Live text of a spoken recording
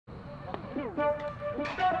No.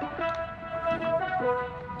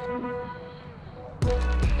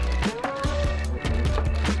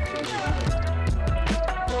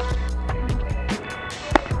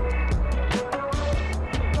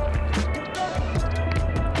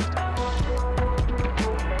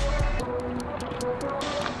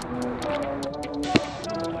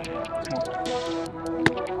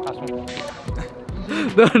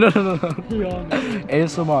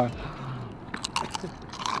 ASMR.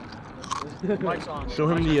 Show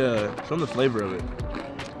him the flavor of it.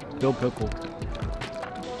 Dill pickle.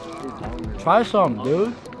 Try some,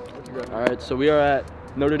 dude. All right, so we are at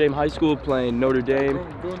Notre Dame High School playing Notre Dame.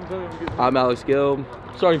 I'm Alex Gill.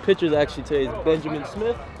 Starting pitchers actually today is Benjamin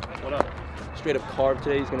Smith. What up? Straight up carved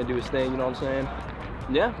today. He's gonna do his thing. You know what I'm saying?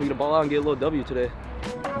 Yeah, we're gonna ball out and get a little W today.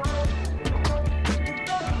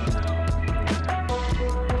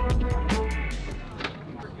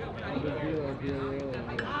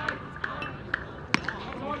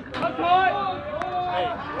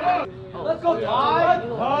 Let's go,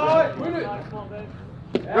 Todd! Win it!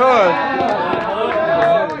 Good!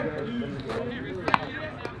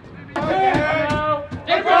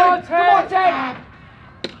 Come on, Ted!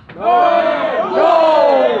 No!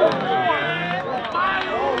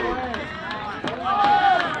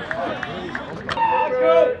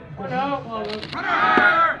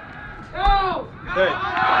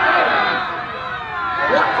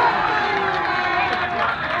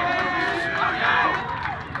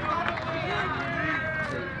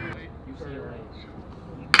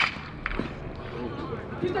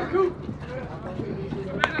 Get that coop!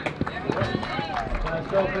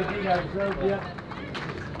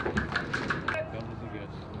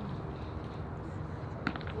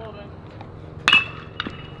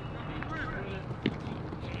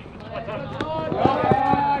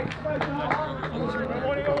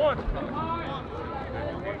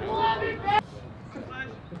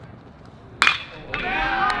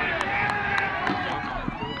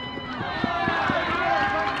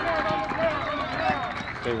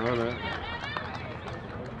 Hey, run it.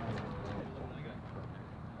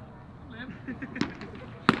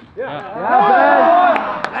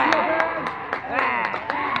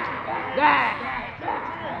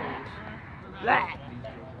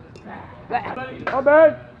 Come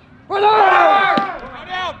back.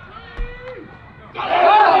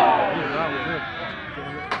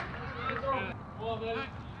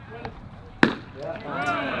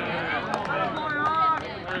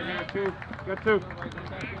 Got two.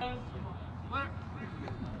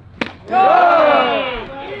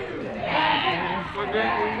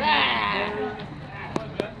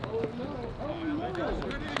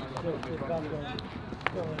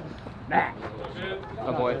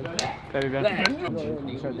 Oh boy. Baby, baby.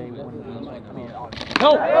 No!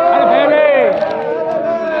 Baby!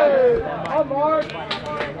 Come Mark!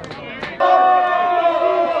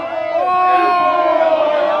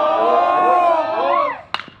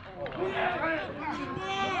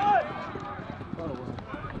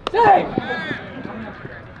 Save!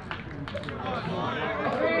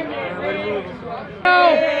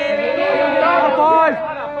 Top five!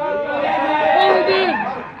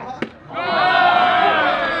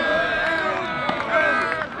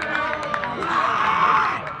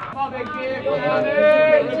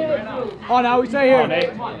 Oh, now we stay here.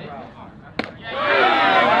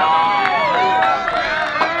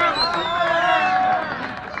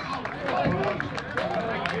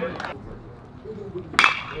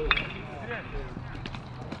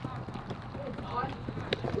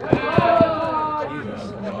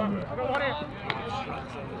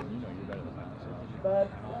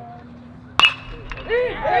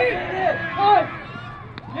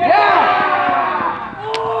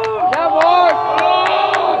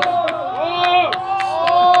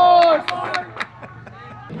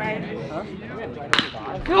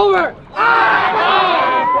 Silver!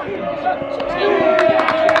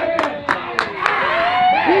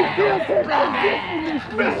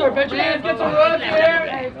 Mr. Benjamin gets a run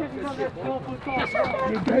here.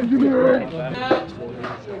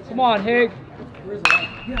 Come on, Hig.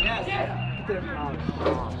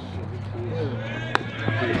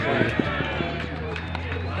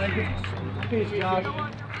 Peace, Josh.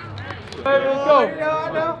 Hey, let's go.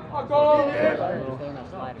 I'll go over here.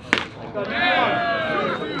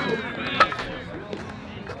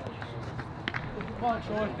 Come on,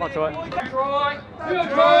 Troy. Come on, Troy. Troy. Good,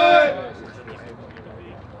 Troy.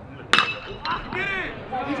 Get it.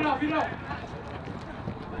 Beat it up, beat it up.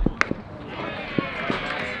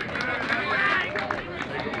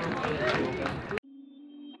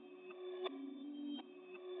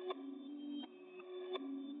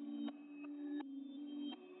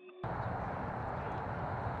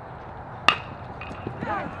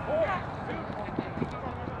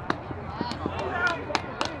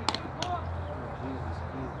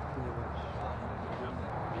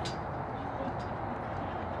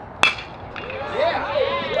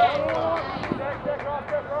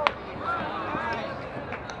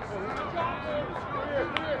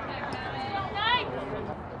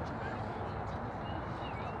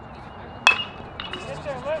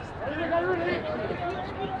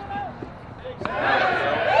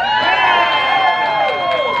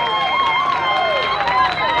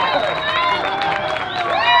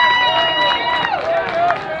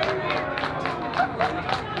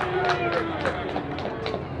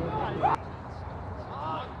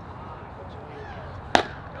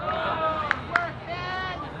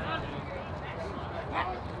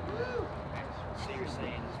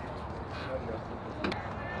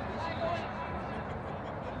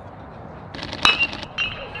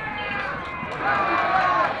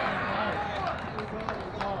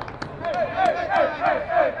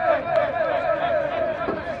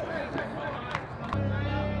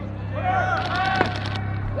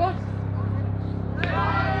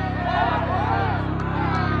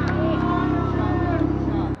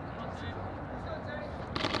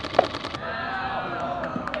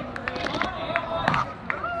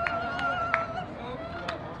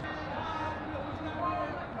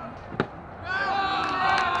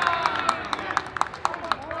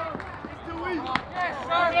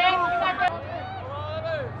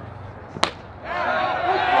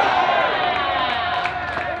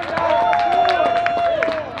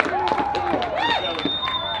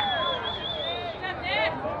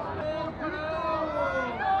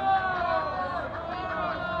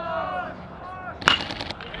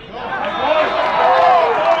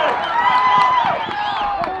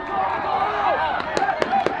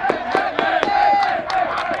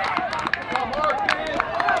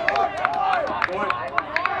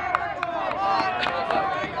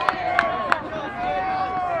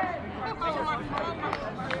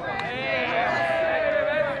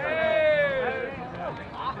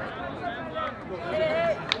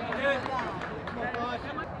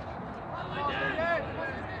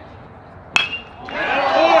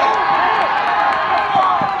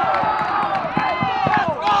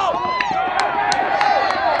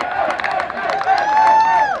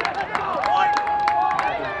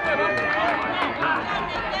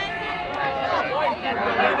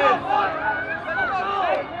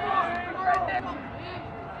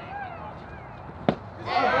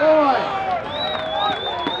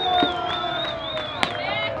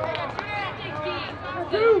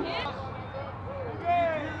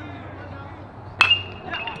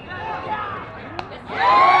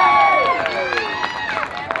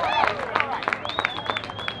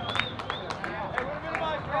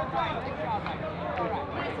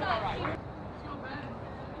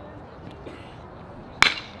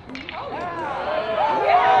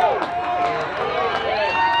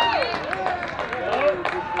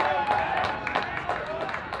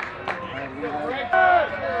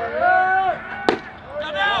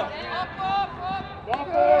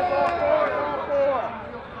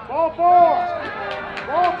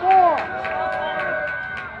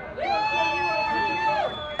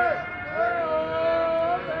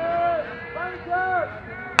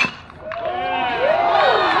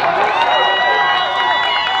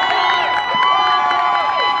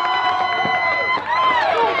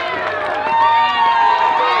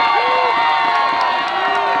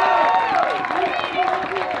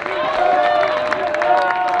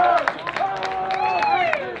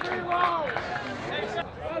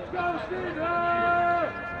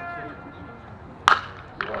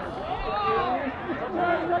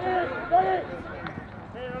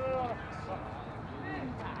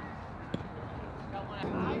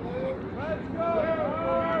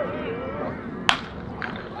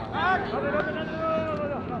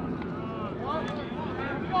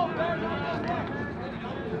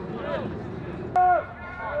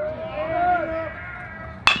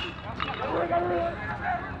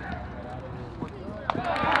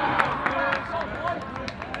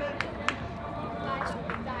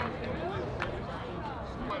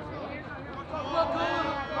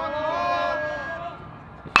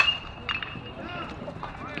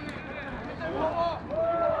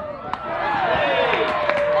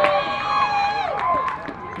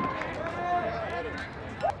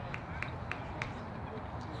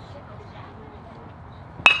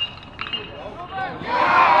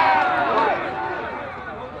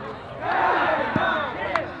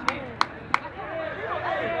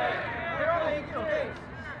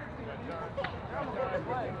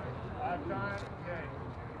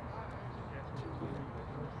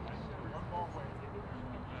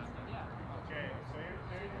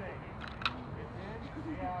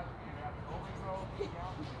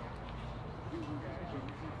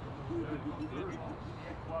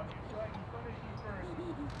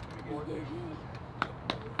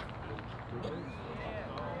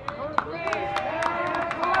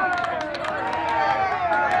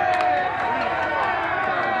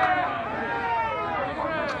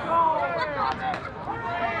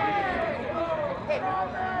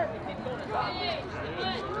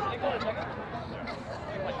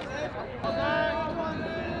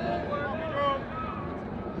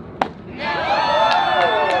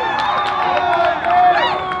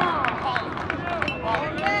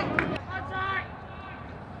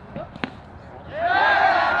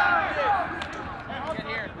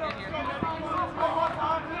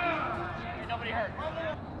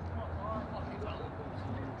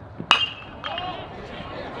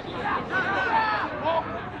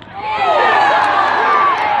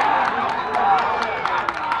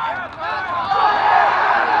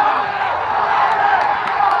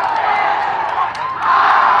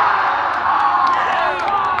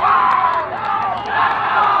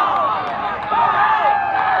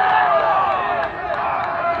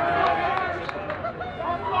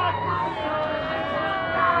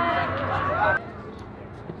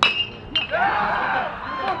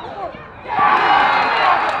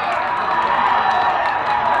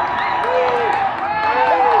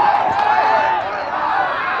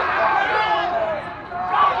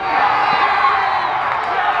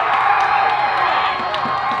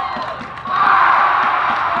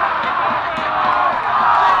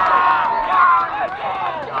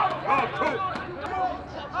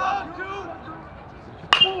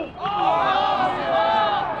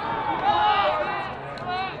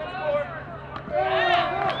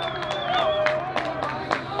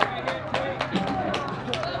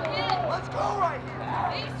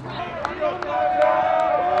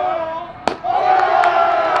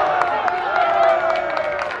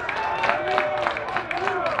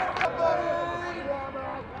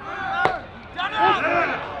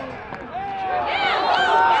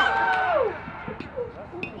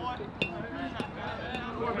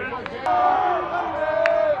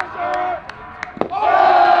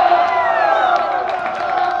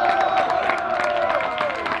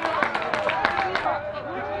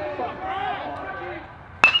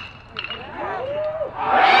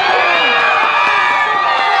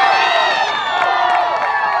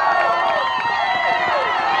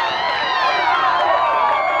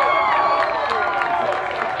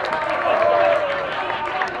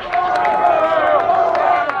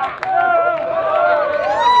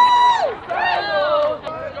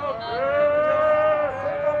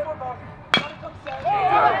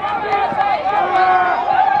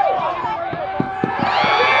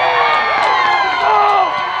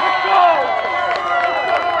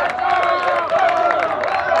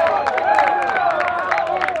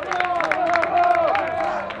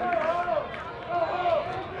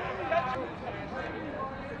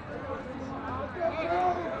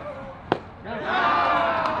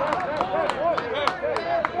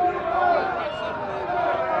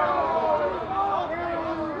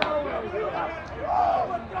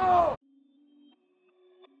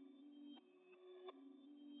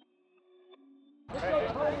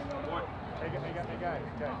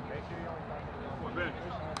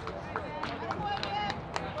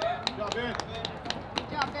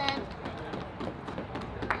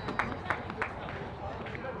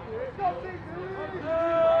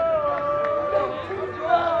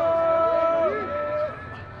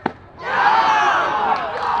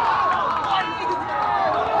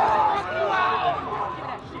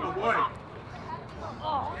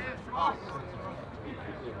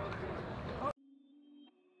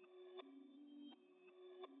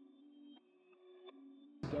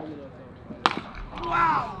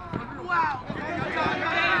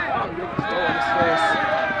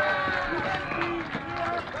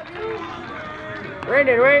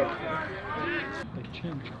 Brandon, wait.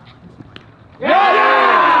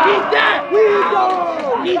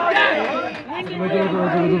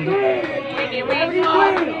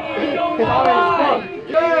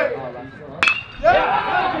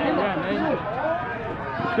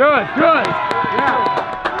 Good, good. Yeah.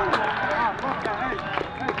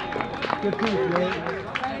 Good piece, man.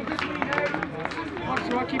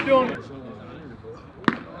 So I'll keep doing it.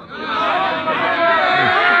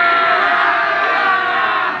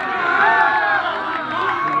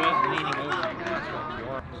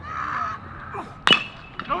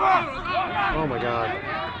 Oh my God.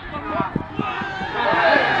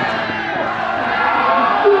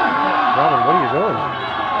 Robin, what are you doing?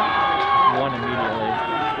 One immediately.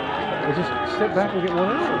 Well, just sit back and get one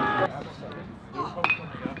out.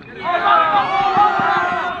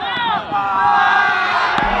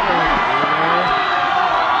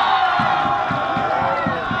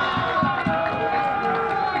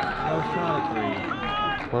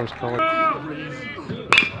 Jones calling.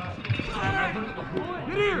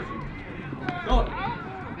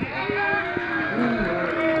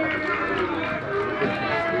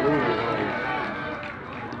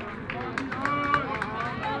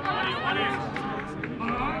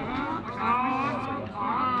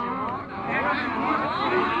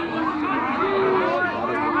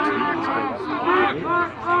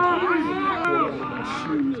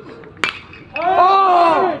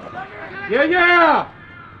 Oh! Yeah, yeah!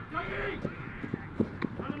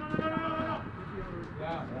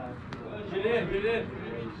 Get in, get in.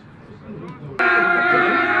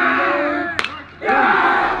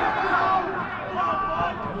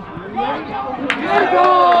 Good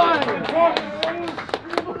boy!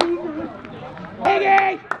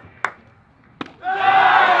 Biggie!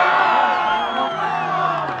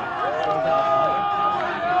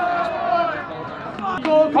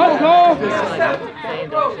 Go!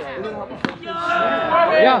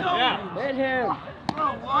 Yeah. Hit him.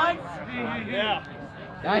 Yeah.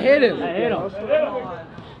 I hit him.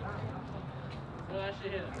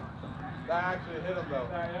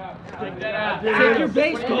 Take your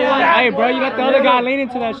base, go on. Hey, bro, you got the other guy leaning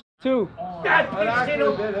to that too. I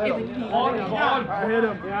hit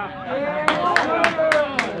him.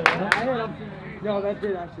 No, that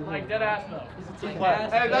did actually. Like dead ass though. Hey,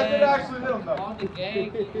 that did actually hit him though. On the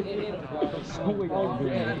gang, it hit him, bro.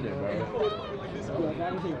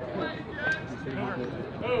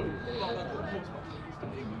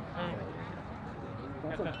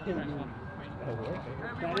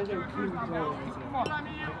 That is a true goal.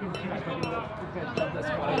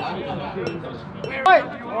 What?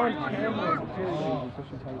 On camera.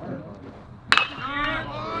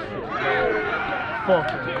 Fuck.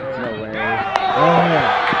 No way.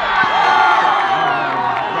 Oh.